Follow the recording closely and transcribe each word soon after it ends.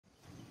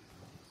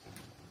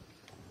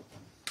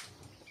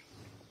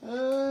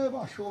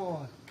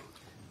baixota.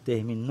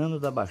 Terminando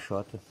da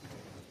baixota.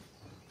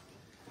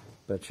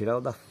 Para tirar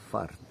o da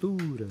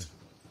fartura.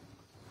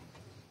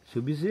 Se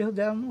o bezerro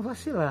dela não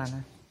vacilar,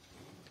 né?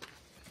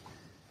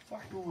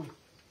 Fartura.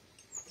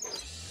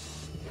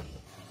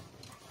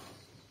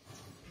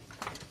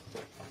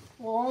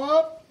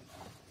 Ó!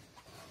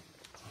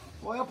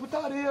 Olha a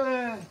putaria,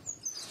 né?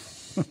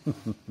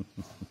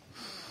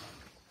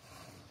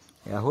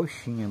 É a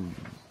roxinha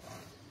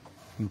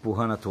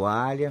empurrando a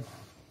toalha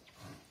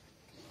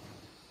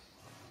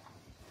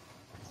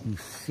em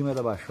cima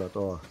da baixota,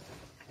 ó.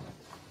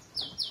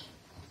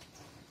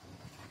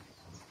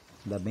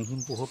 Ainda bem que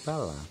empurrou pra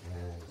lá.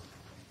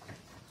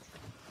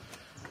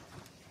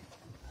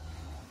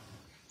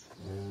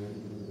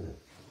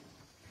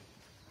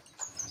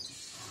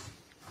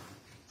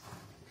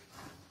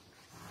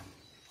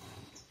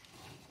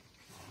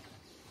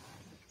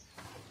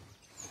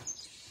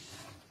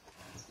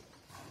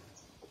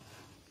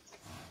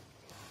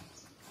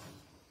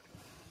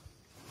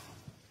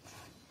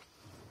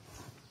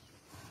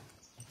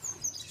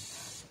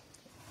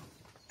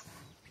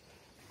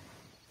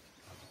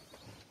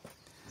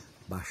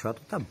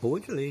 Baixota tá boa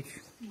de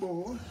leite.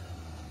 Boa.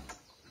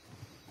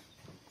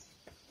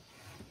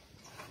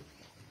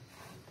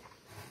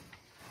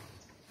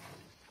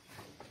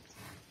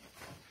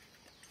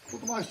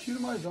 Quanto mais tiro,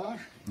 mais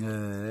acho.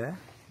 É,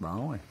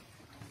 bom, é.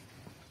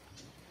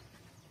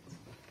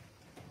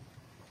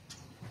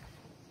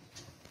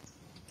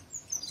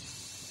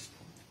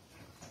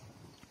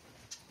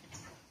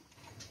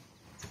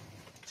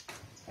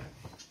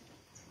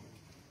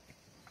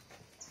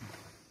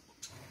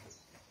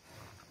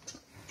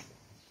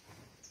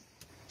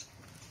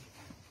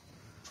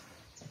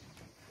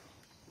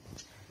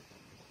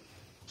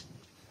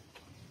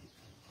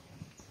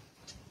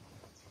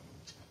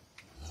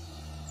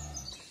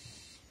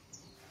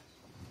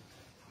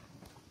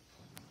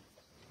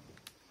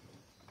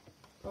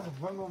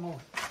 Vai, mamão.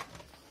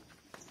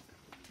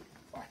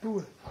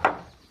 Fartura.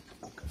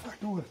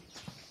 Fartura.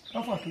 Olha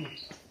a fartura.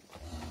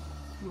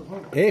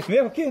 É esse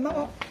mesmo aqui?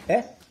 Não,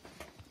 é?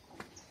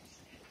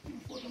 Não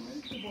for também,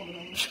 não tem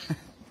problema.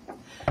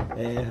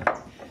 É.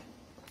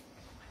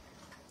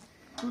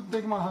 Tudo tem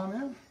que amarrar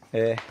mesmo?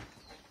 É. É,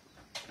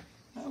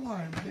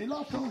 mas dei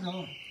latão já.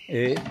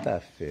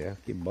 Eita ferro,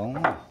 que bom.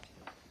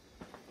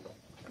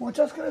 Ontem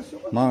já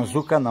cresceu.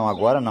 Manzuca não,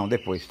 agora não,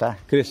 depois, tá?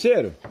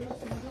 Cresceram?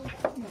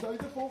 Mas aí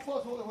depois eu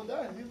faço, levou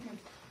 10 litros, né?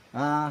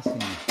 Ah, sim.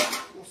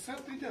 Ficou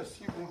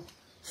 135, né?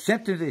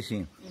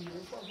 135. Ele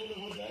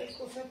levou 10,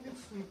 ficou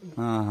 125. Né?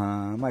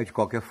 Aham, mas de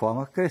qualquer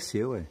forma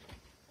cresceu, ué.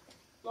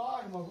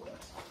 Claro, irmão.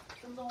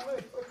 Não,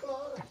 foi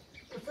claro.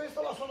 Ele fez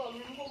instalação da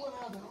luz, não pagou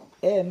nada, não.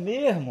 É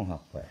mesmo,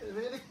 rapaz?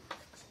 Ele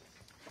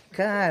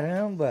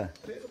Caramba!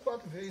 3 ou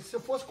 4 vezes. Se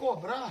eu fosse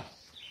cobrar,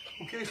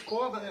 o que eles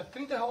cobram é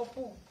R$30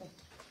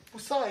 por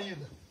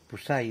saída. Por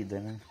saída,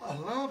 né? A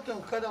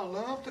lâmpada,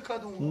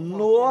 cada um.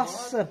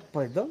 Nossa,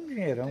 pai, dá um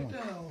dinheirão.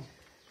 Então,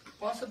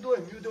 passa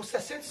 2 mil, deu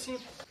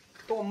 65.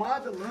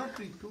 Tomada,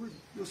 lâmpada e tudo,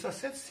 deu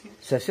 65.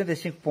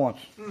 65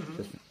 pontos.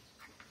 Uhum.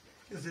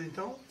 Quer dizer,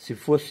 então... Se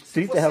fosse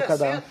 30 reais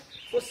cada um.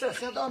 Se fosse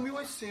 60, dava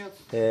 1.800.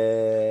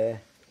 É...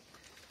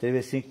 Teve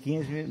assim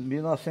 15,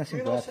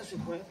 1950.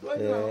 1950,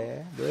 2 mil.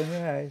 É, 2 mil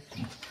reais.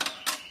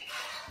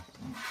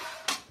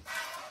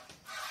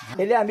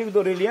 Ele é amigo do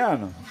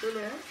Aureliano? Ele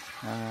é.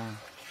 Ah.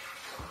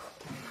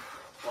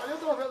 Olha,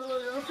 através do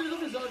Ordenha, eu fiz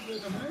amizade com ele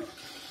também.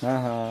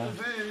 Aham. Eu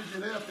venho aí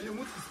direto, aí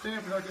muitos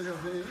tempos já que ele já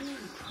veio aí.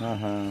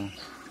 Aham.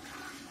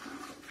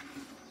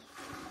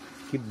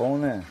 Que bom,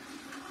 né?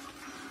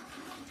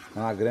 É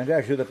uma grande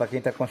ajuda para quem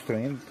está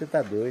construindo, você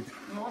tá doido.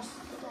 Nossa,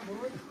 você tá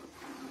doido.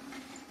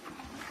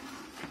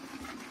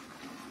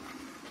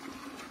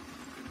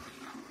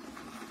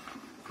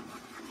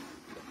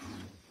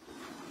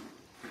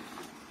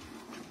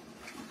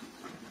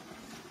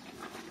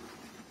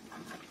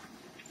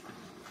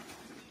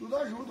 Tudo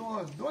ajuda,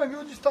 ó. 2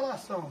 mil de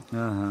instalação.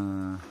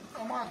 Aham.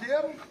 A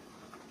madeira,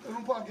 eu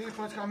não paguei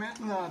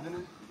praticamente nada,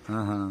 né?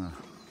 Aham.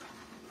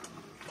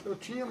 Eu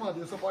tinha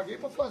madeira, só paguei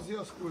para fazer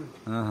as coisas.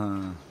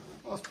 Aham.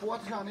 As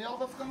portas e janelas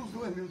vai ficar uns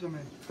 2 mil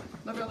também.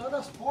 Na verdade,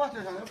 as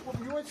portas e janelas ficou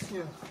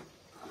 1.800.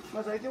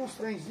 Mas aí tem uns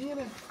trenzinhos,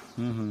 né?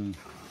 Uhum.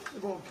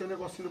 Igual aquele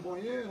negocinho do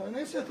banheiro. Eu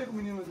nem acertei com o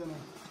menino ainda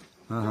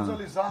não. Aham. Tem uns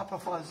alisar para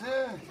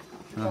fazer,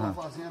 que Aham. tava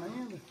fazendo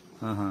ainda.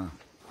 Aham.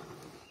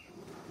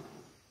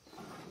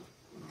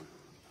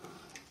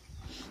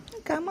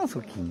 Vem cá,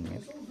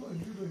 mansuquinha. São uns 2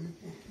 mil, 2 mil e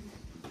pouquinho.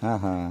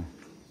 Aham.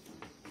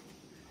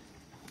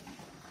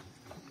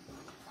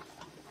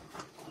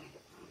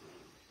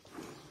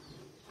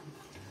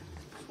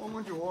 Só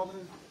mão de obra,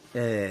 né?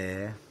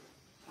 É.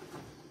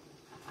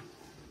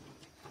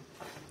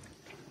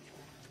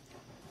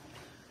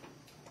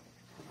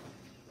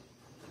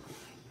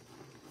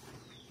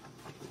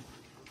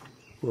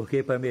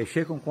 Porque para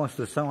mexer com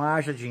construção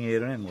haja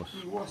dinheiro, né,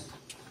 moço? Nossa.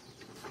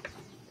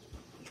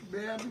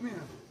 Bebe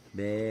mesmo.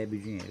 Bebe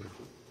dinheiro.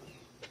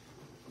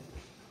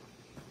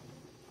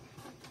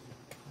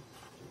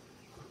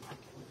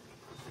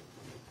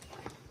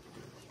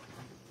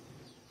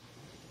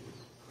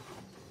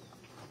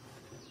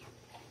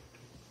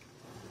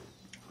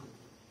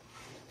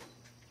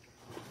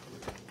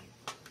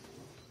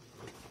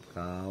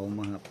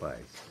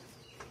 rapaz.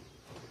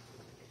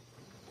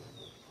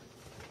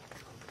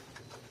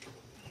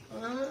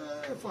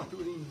 É,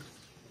 farturinha.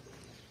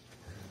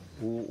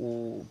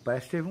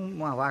 Parece que teve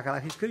uma vaca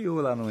lá que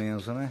criou lá no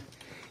Enzo, né?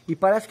 E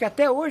parece que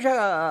até hoje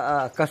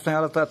a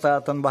castanhola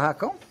tá no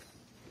barracão.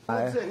 A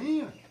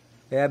bezerrinha?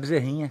 É a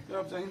bezerrinha. É,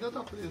 a bezerrinha ainda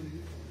tá presa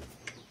aqui.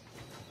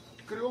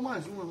 Criou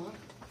mais uma lá.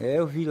 É,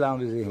 eu vi lá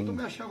um Eu bezerrinho. tô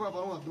mexendo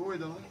agora uma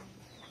doida lá.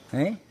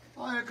 Hein?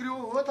 Ah, é,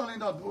 criou outra além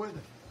da doida.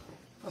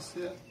 Tá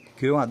certo.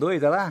 Criou uma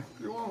doida lá?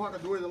 Criou uma vaca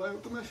doida lá, eu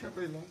tô mexendo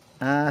pra ele lá.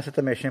 Ah, você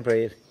tá mexendo pra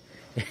ele.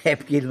 É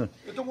porque ele não...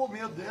 Ele tomou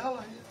medo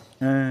dela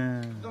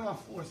e deu uma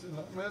força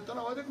lá. Mas tá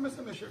na hora de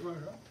começar a mexer com ela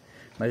já.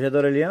 Mas é da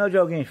Aureliana ou de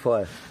alguém de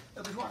fora?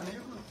 É do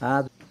Joanico, né?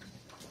 Ah,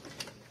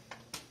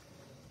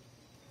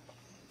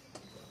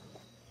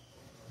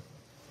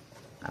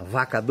 a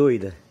vaca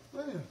doida?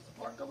 Aí,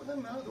 a vaca tava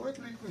dando nada,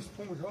 8 litros com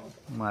espuma já.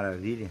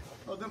 Maravilha.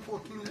 Tá dando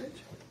pouquinho de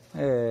leite.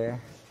 É.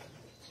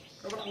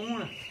 Cabra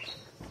una.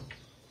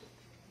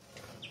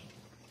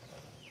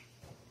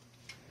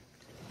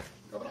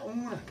 Cabra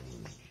una.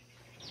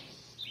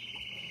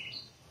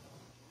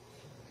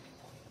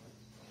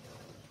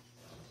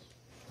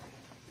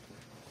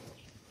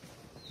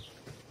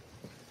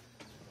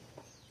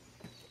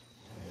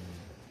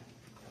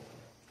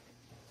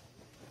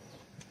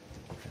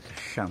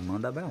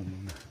 Chamando a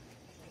brauna.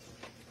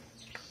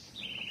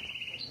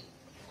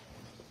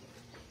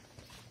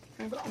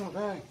 Vem brauna,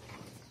 vem.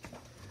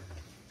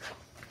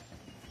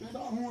 Vem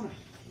brauna.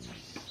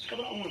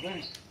 Cabra una,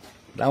 vem.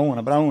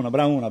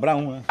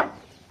 Brauna.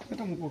 Vem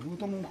tomar um pouquinho,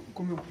 vou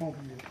comer um pão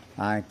primeiro.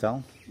 Ah,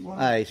 então.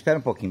 Ah, espera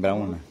um pouquinho,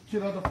 brauna.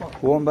 Tirar da fartura.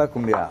 O homem vai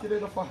comer. Ah, Tirei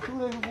da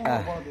fartura e vou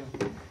lavar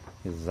dentro.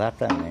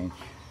 exatamente.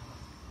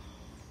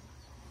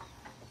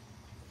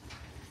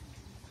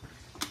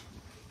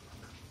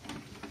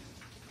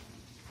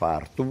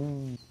 Farto.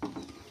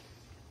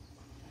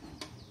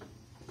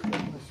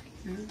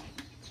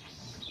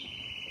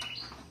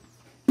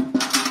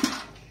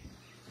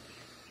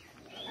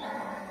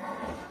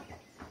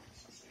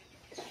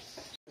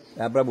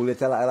 A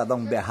brabuleta ela dá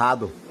um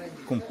berrado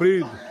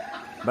comprido.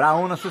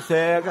 Brauna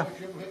sossega.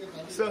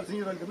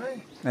 Cezinho vai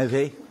também? Mas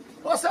aí.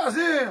 Ô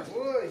Cezinho!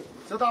 Oi.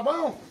 Você tá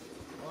bom?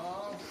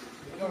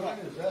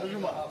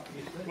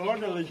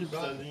 Coloca leite do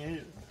Cezinho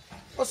aí.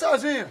 Ô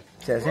Cezinho!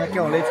 Cezinha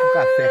quer um leite com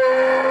café.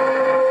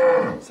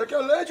 Você quer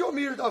leite ou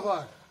milho da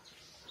vaca?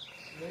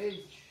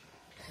 Leite.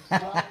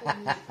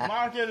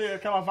 Marca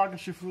aquela vaca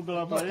chifruda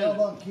lá pra Botar ele. a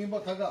banquinha e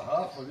botar a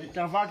garrafa ali. Que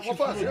a vaca Vou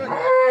fazer chifruda.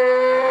 aqui.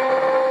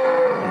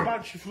 A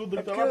vaca chifruda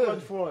que tá lá pro lado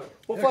de fora.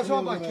 Vou fazer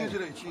uma banquinha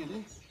direitinho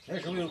ali.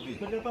 Deixa eu ver aqui.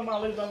 Você quer tomar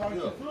leite da vaca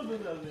chifruda,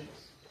 Cezinho?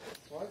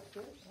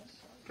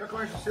 Quer que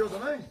eu enche o seu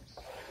também?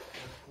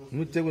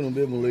 Muito tempo eu não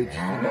bebo leite.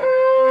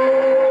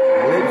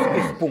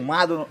 Leite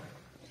espumado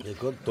É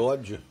quando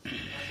Todd.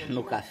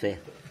 no café.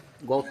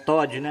 Igual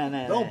Todd,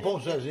 né? Dá um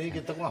pão Cezinho que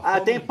tá com uma Ah,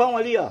 fome. tem pão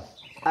ali, ó.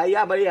 Aí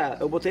abre aí, ó.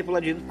 Eu botei pro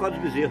ladinho por causa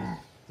do bezerro.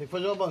 Tem que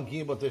fazer uma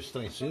banquinha e botar esse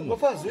trem em Vou cima.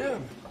 fazer.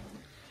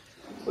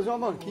 Vou fazer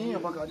uma banquinha,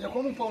 bacadinha.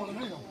 Como um pão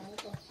também, não.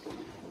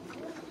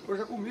 Eu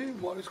já comi, o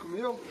Maurício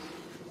comeu.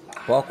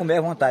 Pode comer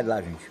à vontade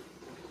lá, gente.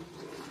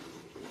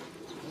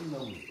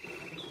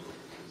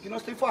 Aqui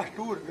nós temos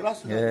fartura,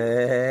 graças a Deus.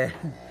 É.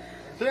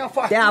 Tem a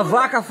fartura. Tem a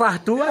vaca Tem a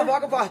fartura.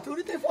 vaca fartura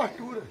e tem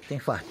fartura. Tem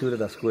fartura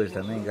das coisas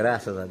também,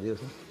 graças a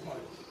Deus. Né?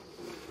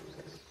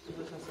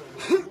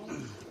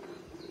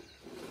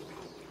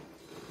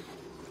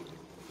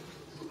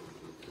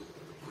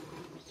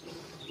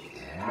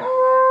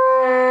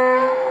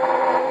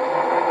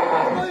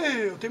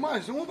 Aí, eu tenho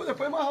mais uma pra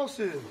depois amarrar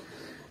você.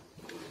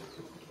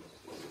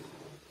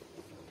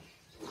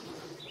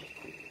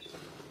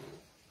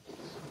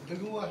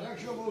 Teve um já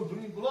que jogou o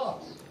brinco lá.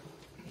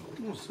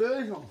 Não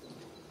sei, João.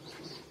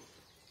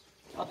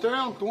 Até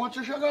Antônio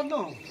tinha chegado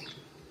não.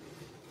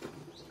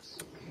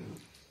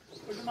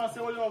 Ô, Gilmar, você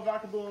olhou a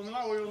vaca do homem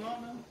lá? Olhou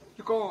não, né?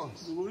 Ficou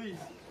Do Luiz?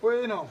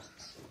 Foi aí não.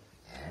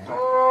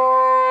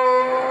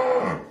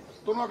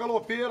 Tô numa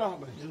galopeira,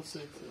 rapaz. Eu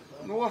sei que você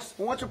tá. Nossa,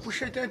 ontem eu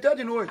puxei até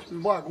de noite,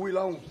 uns bagulho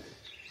lá,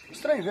 uns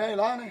trem velho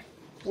lá, né?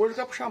 Hoje eu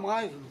quero puxar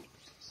mais.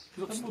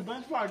 Tá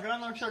mudando devagar,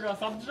 na hora que chegar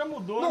sábado já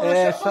mudou. Não,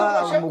 né? É, eu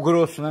só che- o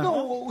grosso, né?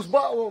 Não,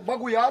 o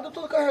bagulhado eu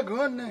tô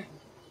carregando, né?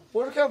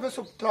 Hoje eu quero ver se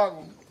eu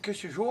trago aquele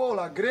tijolo,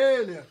 a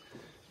grelha.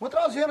 Vou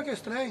trazendo aquele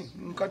trem,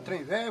 um bocado de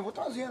trem velho, vou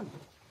trazendo.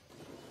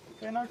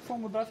 Aí na hora que for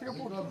mudar, fica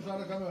por Vai puxar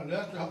na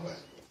caminhonete, rapaz.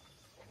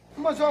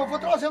 Mas ó, eu vou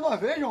trazendo uma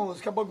vez, João,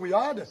 que é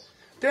bagulhada.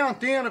 Tem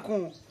antena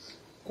com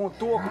o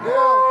toco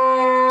dela.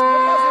 Vou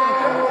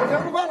trazendo, a antena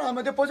não vai lá,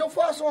 mas depois eu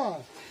faço uma.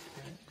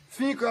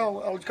 Finco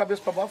ela de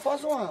cabeça pra baixo,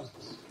 faço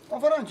uma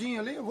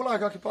varandinha ali. Eu vou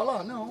largar aqui pra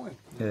lá? Não, ué.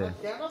 É.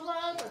 Quebra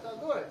vai, tá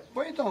doido?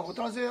 Pois então, vou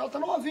trazer ela, tá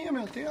novinha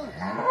minha antena.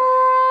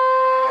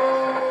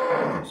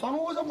 Só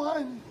não usa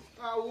mais, né?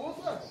 Ah,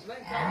 usa? Lá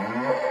em casa.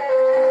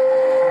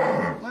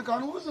 Lá em casa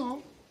não usa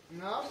não.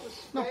 Não,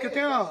 Não, porque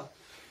tem a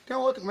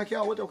outra, como é que é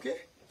a outra? É o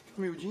quê?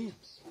 Miudinha.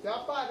 tem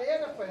uma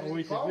parede, rapaz. é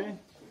Oi, quer ver?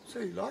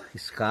 Sei lá.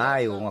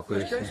 Sky ou alguma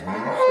coisa Acho que é assim. isso aí,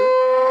 não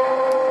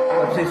sei.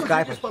 Pode ser Eu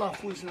Sky. esse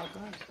parafuso na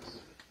cara.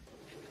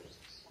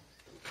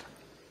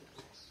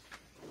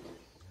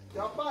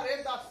 o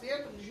aparelho da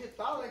centro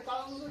digital, lá em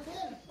casa não usa aquele.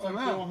 É Tem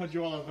mesmo? uma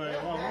radiola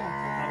velha lá,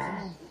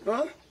 não?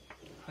 Hã?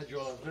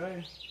 Radiola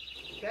velha.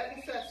 Pega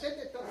uns 60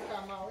 e tantos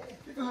canal aí. O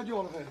que é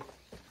radiola, velho?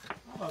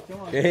 Ah, tem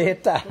umas,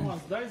 Eita! tem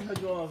umas 10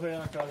 radiolas velhas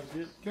na casa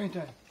dele. Quem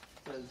tem?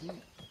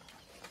 Pezinho.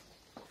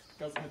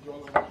 Aquelas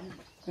radiolas aqui.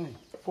 Tem.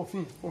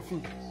 Fofinho,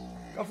 fofinho.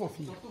 Fica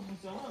fofinho. Tá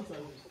funcionando,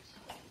 sabe?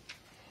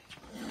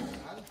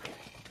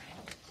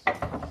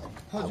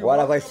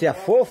 Agora vai ser a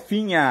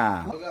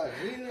fofinha.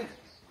 Devagarzinho, né?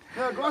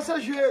 Negócio é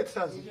jeito,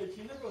 Cezinho.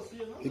 Jeitinho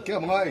negocia, não? E que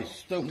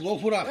mais? Tá igual um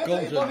furacão,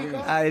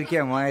 Zezinho. Ah, ele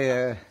quer mais.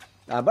 É...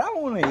 A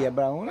Brauna aí, a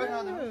Brauna.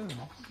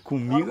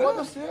 Comigo,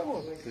 Agora você,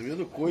 amor. Tá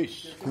vendo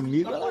coice?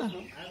 comigo ela.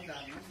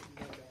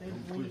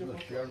 Coisa na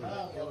perna,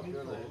 aquela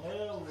perna aí.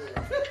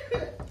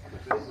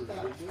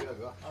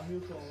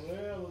 Hamilton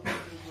Lelo.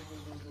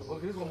 O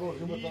Rodrigo comprou o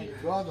Gilmar tá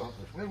ligado,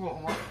 rapaz. Como é que eu vou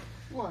arrumar?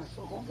 Ué,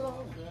 só comprar.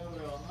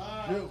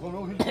 Quando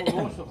eu vi de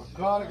louça,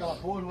 cara, aquela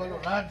porra, não valeu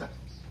nada.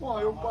 Bom,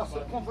 eu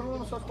passei comprando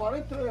nos seus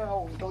 43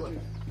 reais, então de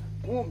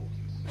combo.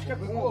 Acho que é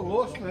combo.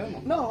 Colosso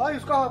mesmo. Não, aí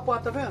os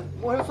carrapatos, tá vendo?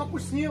 Morreu só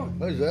por cima.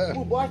 Pois é.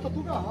 Por baixo tá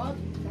tudo agarrado.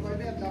 Vai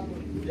inventar.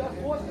 E a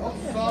força É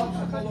um salto,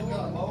 você coloca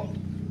na mão.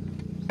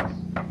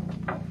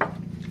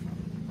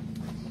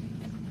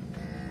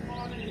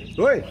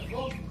 Oi?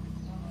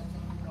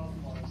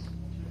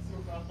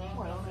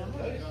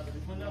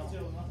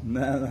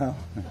 Não, não.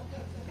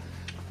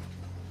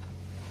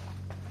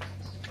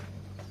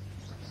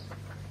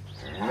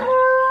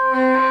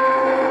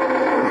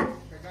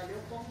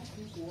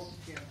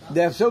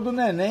 Deve ser o do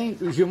neném.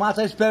 O Gilmar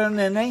tá esperando o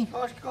neném.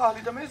 Eu acho que o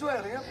Carlinhos também é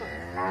zoeirento.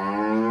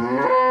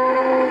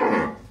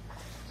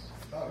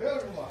 Tá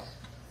vendo, Gilmar?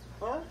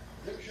 Hã?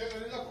 Ele que chega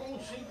ali, dá como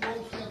 5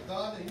 ovos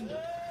sentados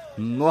ainda.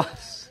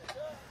 Nossa.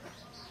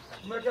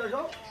 Como é que é,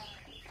 João?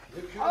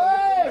 Ele que chega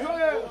Aê, ali, com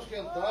Joel! 5 ovos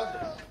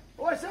sentados.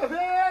 Oi, você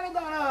vendo,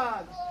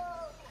 danado?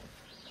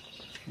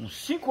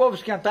 Uns 5 ovos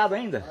esquentados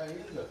ainda?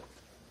 Ainda.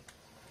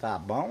 Tá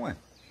bom, ué.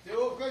 Tem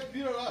ovo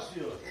caipira lá,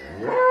 senhor.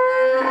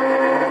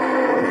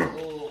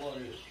 Ô,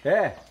 Maurício.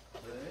 É?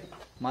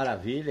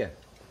 Maravilha.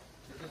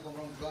 Você quer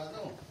comprar um bocado,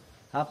 não?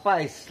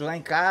 Rapaz, lá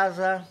em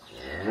casa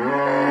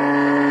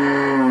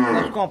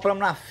nós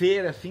compramos na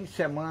feira, fim de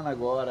semana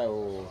agora.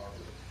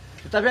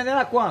 Você tá vendendo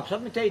a quanto? Só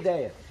pra me ter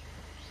ideia.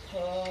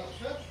 7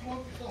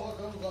 contos que está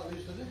rodando da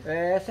lista ali.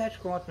 É 7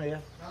 conto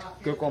mesmo.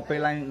 Que eu comprei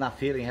lá na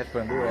feira em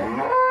Resplendor.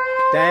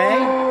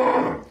 Tem.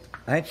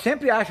 A gente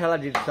sempre acha lá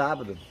de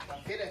sábado. A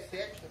feira é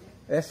 7 também.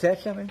 É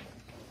 7 também.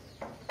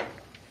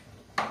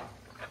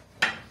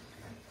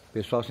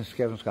 Pessoal, se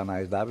inscreve nos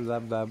canais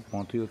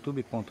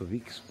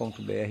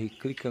www.youtube.vix.br,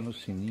 clica no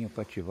sininho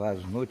para ativar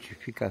as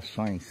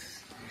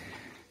notificações.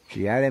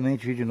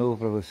 Diariamente vídeo novo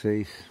para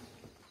vocês.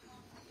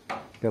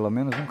 Pelo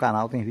menos um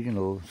canal tem vídeo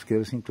novo.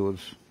 Inscreva-se em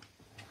todos.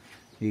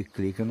 E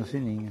clica no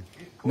sininho.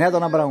 Né,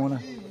 dona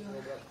Brauna?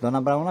 Dona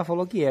Brauna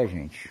falou que é,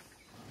 gente.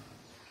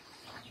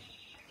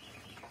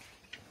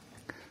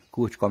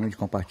 Curte, comente,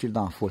 compartilha,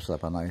 dá uma força lá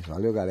para nós.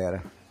 Valeu,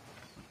 galera.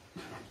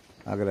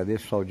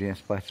 Agradeço a sua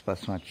audiência e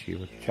participação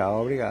ativa.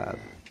 Tchau, obrigado.